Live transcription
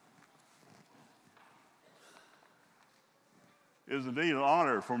It is indeed an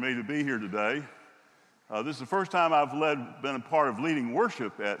honor for me to be here today. This is the first time I've been a part of leading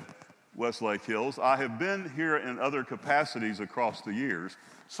worship at Westlake Hills. I have been here in other capacities across the years.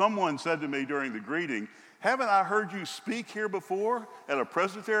 Someone said to me during the greeting, "Haven't I heard you speak here before at a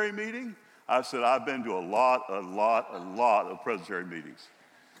Presbytery meeting?" I said, "I've been to a lot of Presbytery meetings."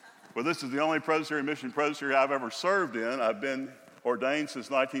 Well, this is the only Presbytery mission presbytery I've ever served in. I've been ordained since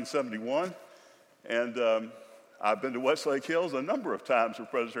 1971, and I've been to Westlake Hills a number of times for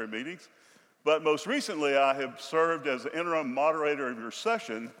Presbytery meetings. But most recently, I have served as the interim moderator of your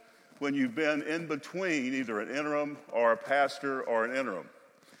session when you've been in between either an interim or a pastor or an interim.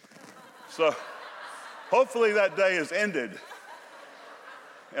 So hopefully that day is ended.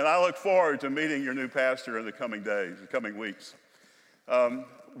 And I look forward to meeting your new pastor in the coming days, the coming weeks.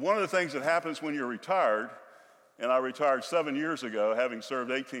 One of the things that happens when you're retired, and I retired 7 years ago, having served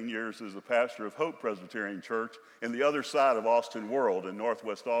 18 years as the pastor of Hope Presbyterian Church in the other side of Austin World in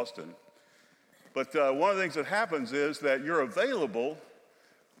Northwest Austin. But one of the things that happens is that you're available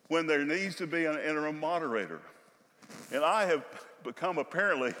when there needs to be an interim moderator. And I have become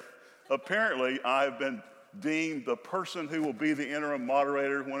apparently I have been deemed the person who will be the interim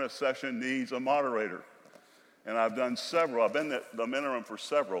moderator when a session needs a moderator. And I've done several. I've been the interim for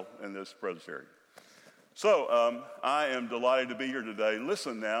several in this presbytery. So I am delighted to be here today.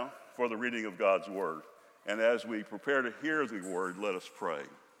 Listen now for the reading of God's word. And as we prepare to hear the word, let us pray.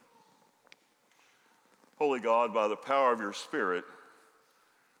 Holy God, by the power of your Spirit,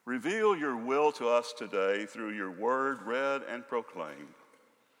 reveal your will to us today through your word read and proclaimed.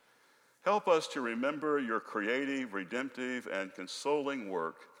 Help us to remember your creative, redemptive, and consoling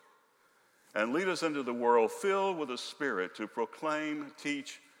work, and lead us into the world filled with the Spirit to proclaim,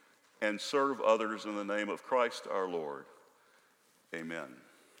 teach, and serve others in the name of Christ our Lord. Amen.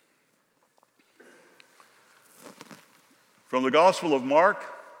 From the Gospel of Mark,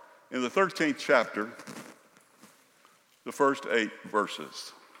 in the 13th chapter, the first 8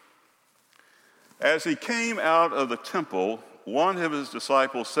 verses. As he came out of the temple, one of his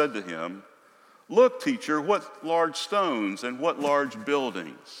disciples said to him, "Look, teacher, what large stones and what large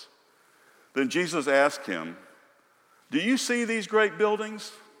buildings." Then Jesus asked him, "Do you see these great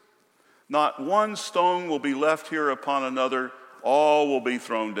buildings? Not one stone will be left here upon another, all will be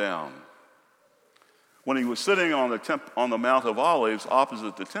thrown down." When he was sitting on the Mount of Olives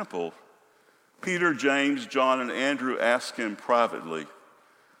opposite the temple, Peter, James, John, and Andrew asked him privately,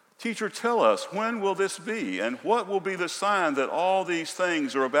 "Teacher, tell us, when will this be? And what will be the sign that all these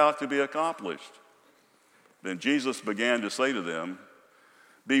things are about to be accomplished?" Then Jesus began to say to them,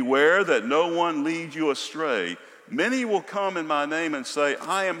 "Beware that no one leads you astray. Many will come in my name and say,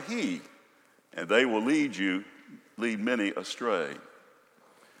 'I am he,' and they will lead many astray.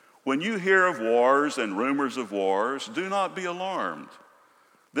 When you hear of wars and rumors of wars, do not be alarmed.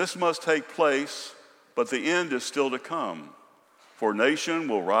 This must take place, but the end is still to come. For nation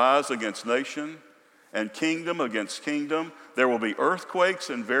will rise against nation, and kingdom against kingdom. There will be earthquakes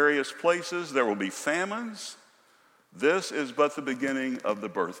in various places. There will be famines. This is but the beginning of the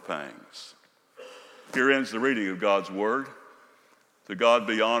birth pangs." Here ends the reading of God's word. To God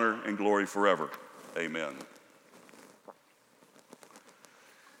be honor and glory forever. Amen.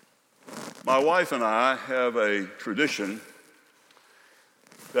 My wife and I have a tradition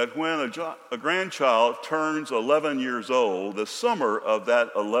that when a grandchild turns 11 years old, the summer of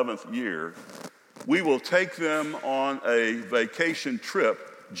that 11th year, we will take them on a vacation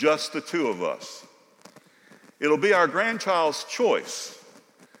trip, just the two of us. It'll be our grandchild's choice.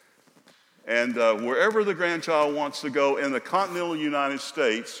 And wherever the grandchild wants to go in the continental United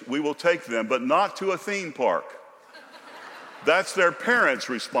States, we will take them, but not to a theme park. That's their parents'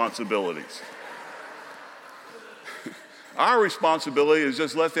 responsibilities. Our responsibility is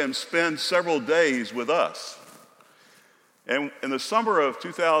just let them spend several days with us. And in the summer of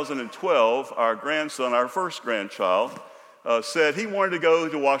 2012, our grandson, our first grandchild, said he wanted to go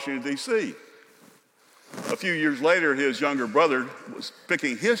to Washington, D.C. A few years later, his younger brother was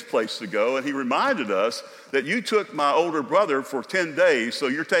picking his place to go, and he reminded us that you took my older brother for 10 days, so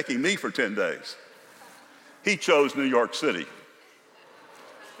you're taking me for 10 days. He chose New York City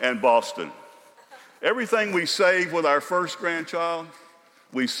and Boston. Everything we saved with our first grandchild,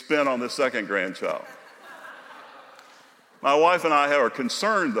 we spent on the second grandchild. My wife and I are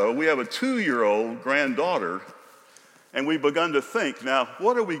concerned, though. We have a 2-year-old granddaughter, and we've begun to think, now,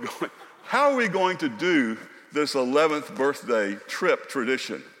 how are we going to do this 11th birthday trip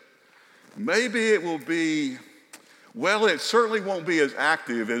tradition? Maybe it will be, well, it certainly won't be as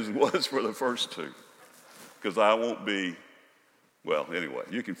active as it was for the first two, because I won't be, well, anyway,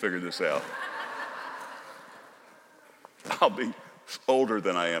 you can figure this out. I'll be older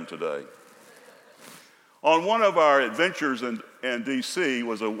than I am today. On one of our adventures in D.C.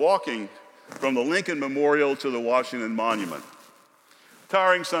 was a walking from the Lincoln Memorial to the Washington Monument.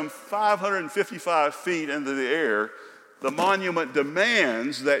 Towering some 555 feet into the air, the monument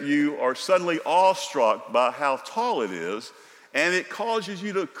demands that you are suddenly awestruck by how tall it is, and it causes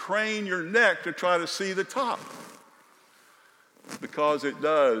you to crane your neck to try to see the top, because it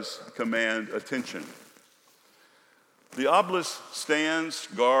does command attention. The obelisk stands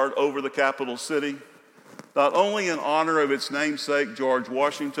guard over the capital city, not only in honor of its namesake, George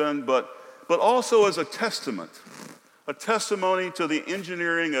Washington, but also as a testimony to the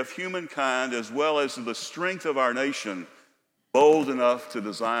engineering of humankind as well as to the strength of our nation, bold enough to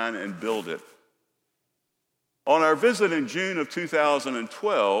design and build it. On our visit in June of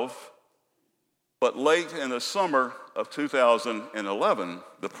 2012, but late in the summer of 2011,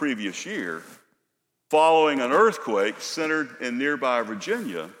 the previous year, following an earthquake centered in nearby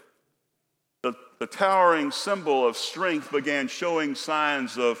Virginia, the towering symbol of strength began showing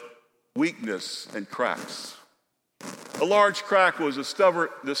signs of weakness and cracks. A large crack was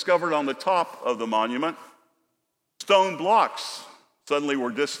discovered on the top of the monument. Stone blocks suddenly were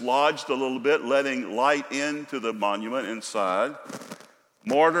dislodged a little bit, letting light into the monument inside.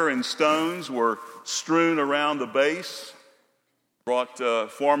 Mortar and stones were strewn around the base,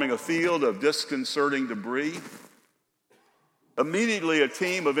 forming a field of disconcerting debris. Immediately, a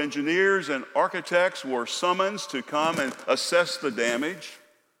team of engineers and architects were summoned to come and assess the damage.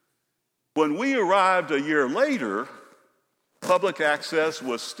 When we arrived a year later, public access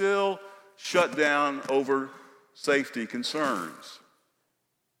was still shut down over safety concerns.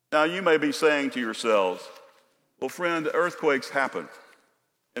 Now, you may be saying to yourselves, well, friend, earthquakes happen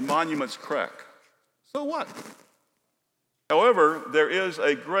and monuments crack. So what? However, there is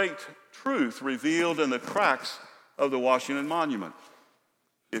a great truth revealed in the cracks of the Washington Monument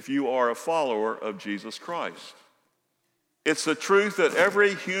if you are a follower of Jesus Christ. It's the truth that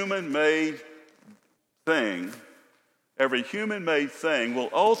every human-made thing will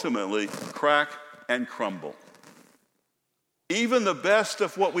ultimately crack and crumble. Even the best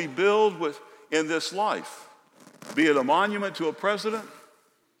of what we build in this life, be it a monument to a president,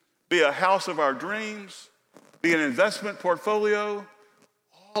 be a house of our dreams, be an investment portfolio,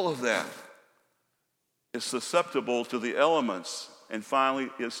 all of that is susceptible to the elements and finally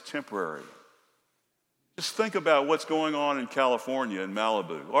is temporary. Just think about what's going on in California and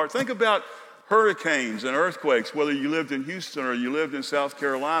Malibu, or think about hurricanes and earthquakes, whether you lived in Houston or you lived in South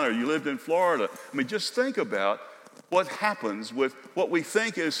Carolina or you lived in Florida. I mean, just think about what happens with what we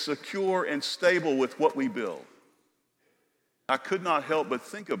think is secure and stable with what we build. I could not help but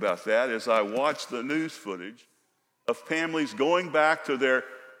think about that as I watched the news footage of families going back to their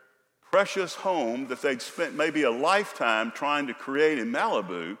precious home that they'd spent maybe a lifetime trying to create in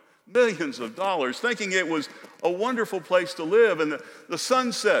Malibu, millions of dollars, thinking it was a wonderful place to live, and the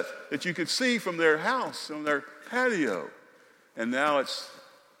sunset that you could see from their house on their patio. And now it's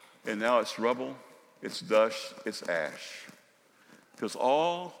rubble, it's dust, it's ash. Because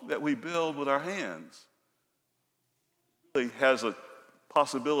all that we build with our hands really has a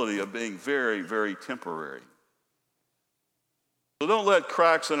possibility of being very, very temporary. So don't let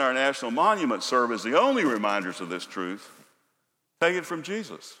cracks in our national monument serve as the only reminders of this truth. Take it from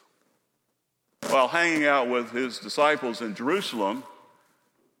Jesus. While hanging out with his disciples in Jerusalem,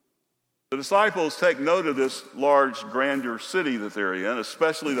 the disciples take note of this large, grandeur city that they're in,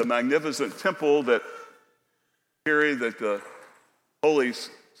 especially the magnificent temple that it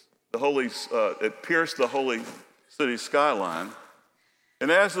pierced the holy city skyline. And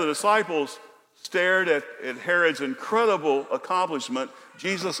as the disciples stared at Herod's incredible accomplishment,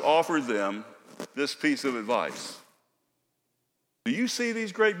 Jesus offered them this piece of advice. Do you see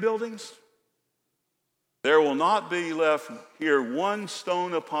these great buildings? There will not be left here one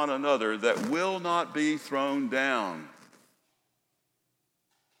stone upon another that will not be thrown down.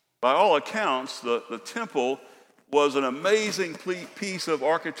 By all accounts, the temple was an amazing piece of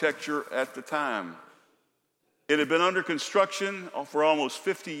architecture at the time. It had been under construction for almost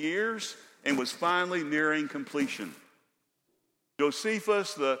 50 years and was finally nearing completion.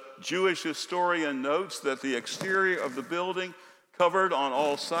 Josephus, the Jewish historian, notes that the exterior of the building covered on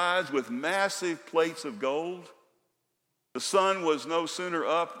all sides with massive plates of gold. The sun was no sooner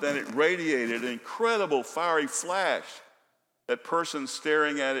up than it radiated an incredible fiery flash that persons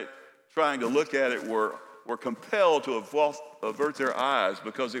staring at it, trying to look at it, were compelled to avert their eyes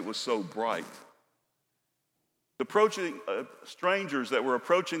because it was so bright. Approaching strangers that were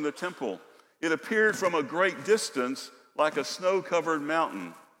approaching the temple, it appeared from a great distance like a snow-covered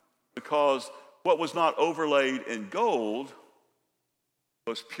mountain because what was not overlaid in gold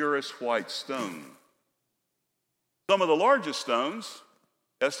was purest white stone. Some of the largest stones,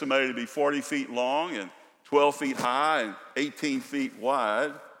 estimated to be 40 feet long and 12 feet high and 18 feet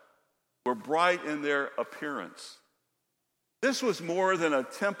wide, were bright in their appearance. This was more than a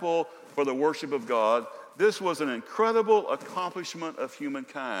temple for the worship of God. This was an incredible accomplishment of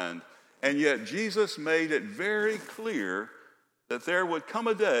humankind. And yet Jesus made it very clear that there would come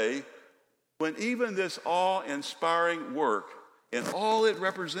a day when even this awe-inspiring work and all it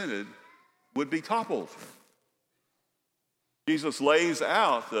represented would be toppled. Jesus lays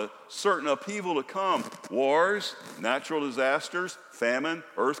out the certain upheaval to come: wars, natural disasters, famine,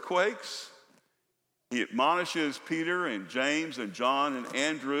 earthquakes. He admonishes Peter and James and John and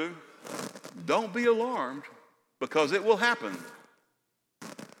Andrew, don't be alarmed, because it will happen.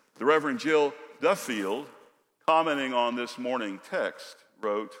 The Reverend Jill Duffield, commenting on this morning text,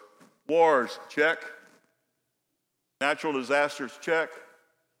 wrote, wars, check. Natural disasters, check.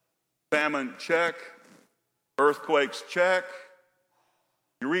 Famine, check. Earthquakes, check.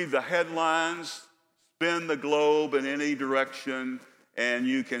 You read the headlines, spin the globe in any direction, and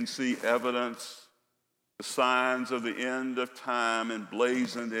you can see evidence. The signs of the end of time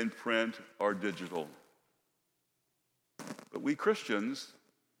emblazoned in print or digital. But we Christians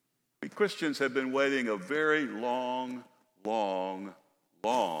have been waiting a very long, long,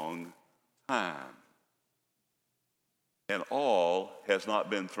 long time. And all has not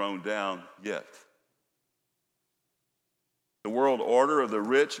been thrown down yet. The world order of the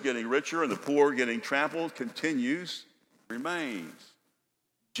rich getting richer and the poor getting trampled continues, remains.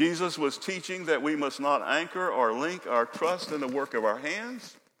 Jesus was teaching that we must not anchor or link our trust in the work of our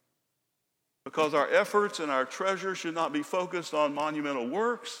hands, because our efforts and our treasure should not be focused on monumental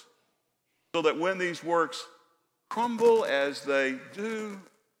works, so that when these works crumble as they do,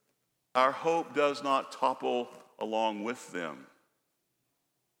 our hope does not topple along with them.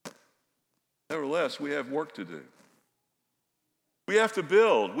 Nevertheless, we have work to do. We have to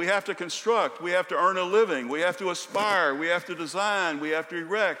build, we have to construct, we have to earn a living, we have to aspire, we have to design, we have to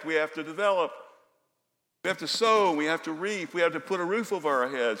erect, we have to develop, we have to sow, we have to reap, we have to put a roof over our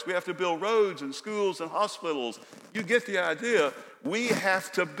heads, we have to build roads and schools and hospitals. You get the idea. We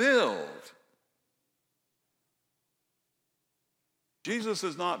have to build. Jesus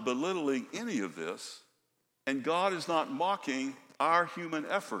is not belittling any of this, and God is not mocking our human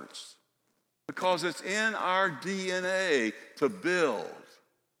efforts, because it's in our DNA to build.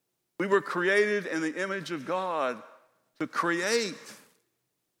 We were created in the image of God to create,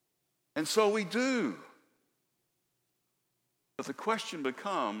 and so we do. But the question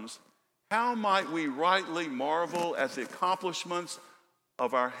becomes, how might we rightly marvel at the accomplishments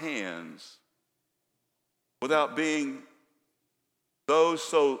of our hands without being those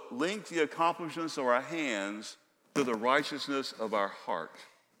so link the accomplishments of our hands to the righteousness of our heart?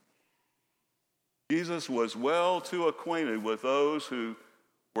 Jesus was well too acquainted with those who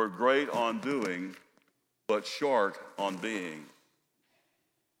were great on doing, but short on being.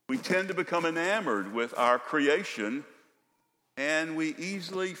 We tend to become enamored with our creation, and we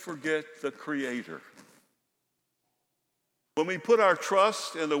easily forget the Creator. When we put our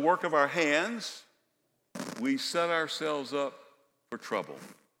trust in the work of our hands, we set ourselves up for trouble.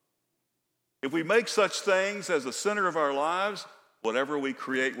 If we make such things as the center of our lives, whatever we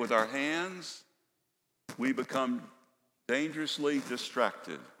create with our hands, we become dangerously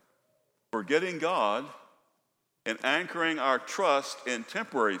distracted, forgetting God and anchoring our trust in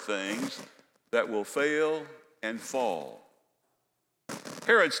temporary things that will fail and fall.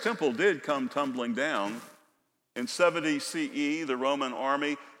 Herod's temple did come tumbling down. In 70 CE, the Roman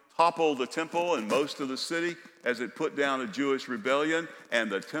army toppled the temple and most of the city as it put down a Jewish rebellion,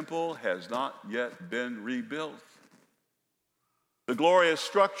 and the temple has not yet been rebuilt. The glorious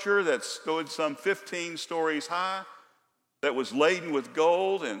structure that stood some 15 stories high, that was laden with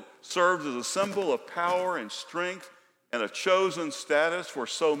gold and served as a symbol of power and strength and a chosen status for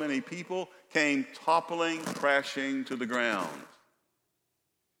so many people, came toppling, crashing to the ground.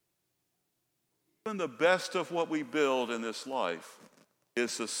 Even the best of what we build in this life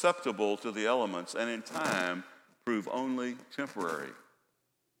is susceptible to the elements and in time prove only temporary.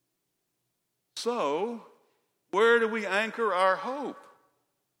 So, where do we anchor our hope?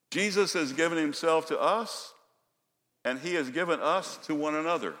 Jesus has given himself to us, and he has given us to one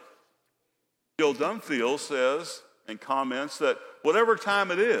another. Jill Dunfield says and comments that whatever time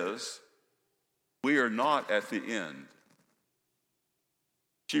it is, we are not at the end.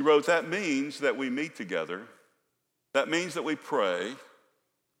 She wrote, that means that we meet together. That means that we pray.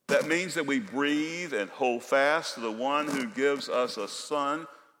 That means that we breathe and hold fast to the one who gives us a son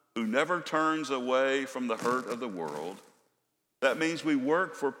who never turns away from the hurt of the world. That means we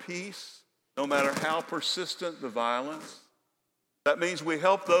work for peace, no matter how persistent the violence. That means we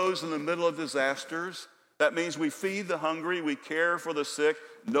help those in the middle of disasters. That means we feed the hungry, we care for the sick,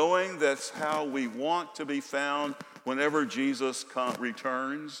 knowing that's how we want to be found whenever Jesus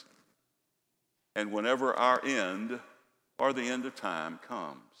returns and whenever our end or the end of time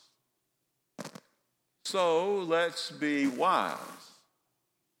comes. So let's be wise.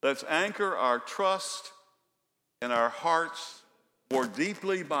 Let's anchor our trust in our hearts more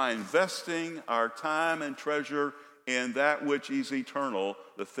deeply by investing our time and treasure in that which is eternal,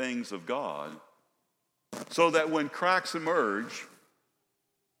 the things of God, so that when cracks emerge,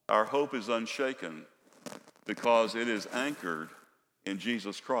 our hope is unshaken because it is anchored in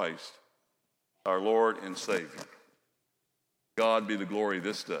Jesus Christ, our Lord and Savior. God be the glory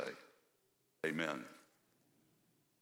this day. Amen.